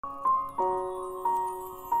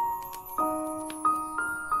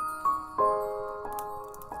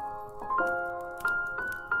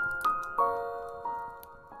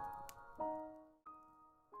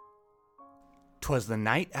'Twas the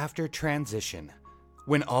night after transition,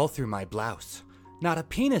 when all through my blouse not a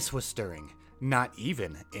penis was stirring, not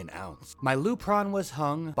even an ounce. My lupron was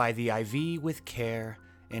hung by the IV with care,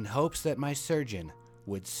 in hopes that my surgeon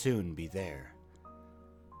would soon be there.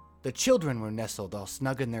 The children were nestled all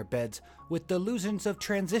snug in their beds, with delusions of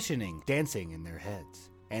transitioning dancing in their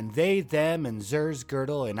heads. And they, them, and Zer's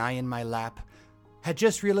girdle, and I in my lap, had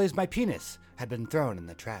just realized my penis had been thrown in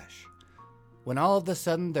the trash. When all of a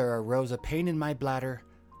sudden there arose a pain in my bladder,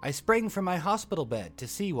 I sprang from my hospital bed to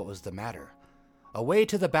see what was the matter. Away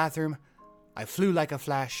to the bathroom, I flew like a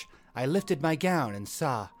flash. I lifted my gown and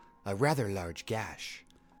saw a rather large gash.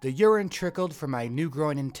 The urine trickled from my new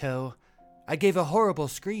groin in tow. I gave a horrible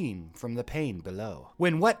scream from the pain below,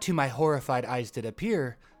 when what to my horrified eyes did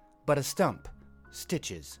appear but a stump,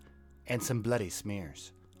 stitches, and some bloody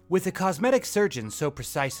smears. With a cosmetic surgeon so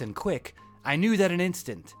precise and quick, I knew that an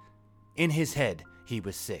instant, in his head, he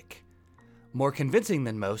was sick. More convincing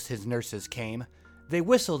than most, his nurses came. They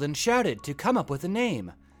whistled and shouted to come up with a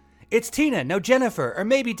name. It's Tina, no Jennifer, or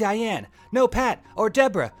maybe Diane, no Pat, or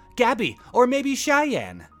Deborah, Gabby, or maybe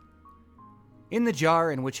Cheyenne. In the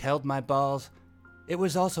jar in which held my balls, it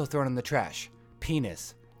was also thrown in the trash,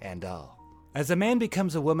 penis and all. As a man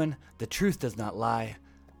becomes a woman, the truth does not lie.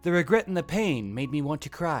 The regret and the pain made me want to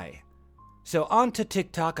cry. So on to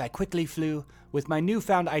TikTok I quickly flew, with my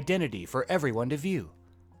newfound identity for everyone to view.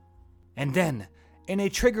 And then, in a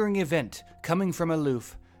triggering event coming from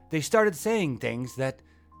aloof, they started saying things that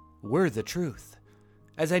were the truth.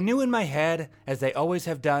 As I knew in my head, as they always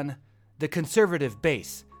have done, the conservative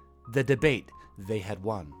base, the debate they had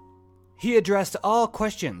won. He addressed all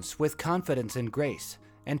questions with confidence and grace,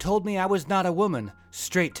 and told me I was not a woman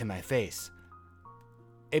straight to my face.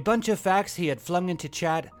 A bunch of facts he had flung into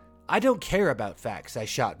chat. I don't care about facts, I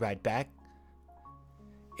shot right back.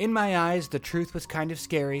 In my eyes, the truth was kind of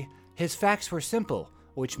scary. His facts were simple,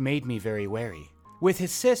 which made me very wary. With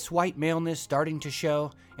his cis white maleness starting to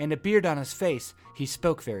show, and a beard on his face, he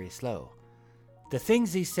spoke very slow. The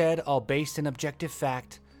things he said, all based in objective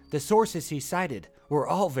fact, the sources he cited were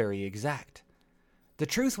all very exact. The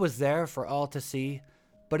truth was there for all to see,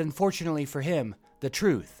 but unfortunately for him, the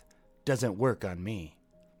truth doesn't work on me.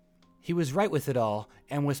 He was right with it all,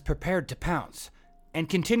 and was prepared to pounce, and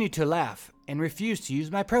continued to laugh, and refused to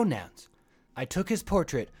use my pronouns. I took his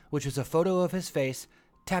portrait, which was a photo of his face,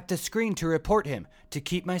 tapped the screen to report him, to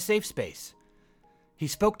keep my safe space. He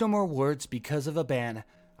spoke no more words because of a ban.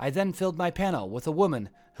 I then filled my panel with a woman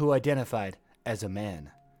who identified as a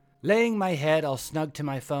man. Laying my head all snug to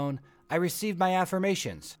my phone, I received my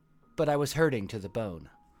affirmations, but I was hurting to the bone.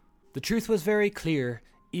 The truth was very clear,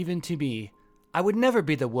 even to me. I would never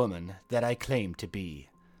be the woman that I claimed to be.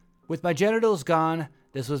 With my genitals gone,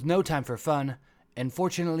 this was no time for fun, and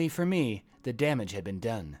fortunately for me, the damage had been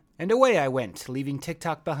done. And away I went, leaving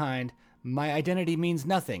TikTok behind. My identity means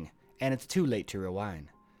nothing, and it's too late to rewind.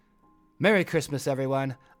 Merry Christmas,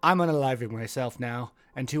 everyone. I'm unaliving myself now,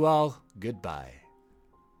 and to all, goodbye.